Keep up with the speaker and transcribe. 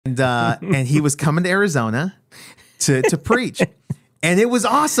And he was coming to Arizona to preach. And it was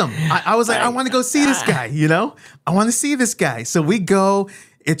awesome. I was like, I want to go see this guy, you know? I want to see this guy. So we go.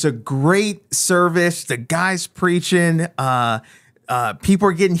 It's a great service. The guy's preaching. People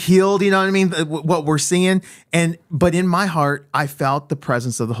are getting healed, you know what I mean? What we're seeing. But in my heart, I felt the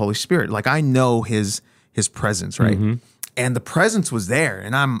presence of the Holy Spirit. Like I know his presence, right? And the presence was there.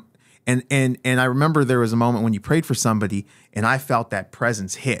 And I remember there was a moment when you prayed for somebody and I felt that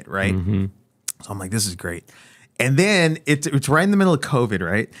presence hit, right? So I'm like, this is great. And then it's right in the middle of COVID,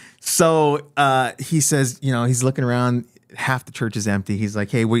 right? So he says, you know, he's looking around, half the church is empty. He's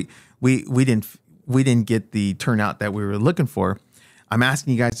like, hey, we didn't get the turnout that we were looking for. I'm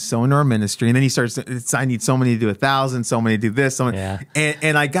asking you guys to sow into our ministry. And then he starts, I need so many to do 1,000, so many to do this, so many. Yeah.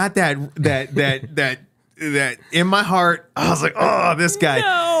 And I got that in my heart. I was like, oh, this guy.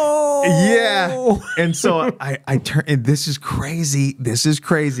 No. Yeah. And so I turn, and this is crazy. This is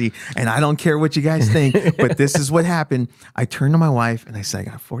crazy. And I don't care what you guys think, but this is what happened. I turned to my wife and I said,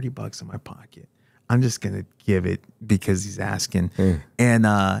 I got $40 in my pocket. I'm just going to give it because he's asking.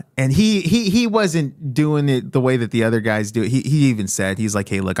 And he wasn't doing it the way that the other guys do it. He even said, he's like,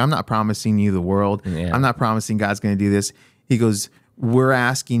 hey, look, I'm not promising you the world. Yeah. I'm not promising God's going to do this. He goes, we're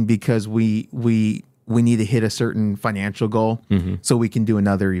asking because we need to hit a certain financial goal so we can do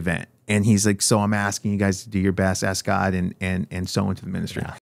another event. And he's like, so I'm asking you guys to do your best, ask God and sow into the ministry. Yeah.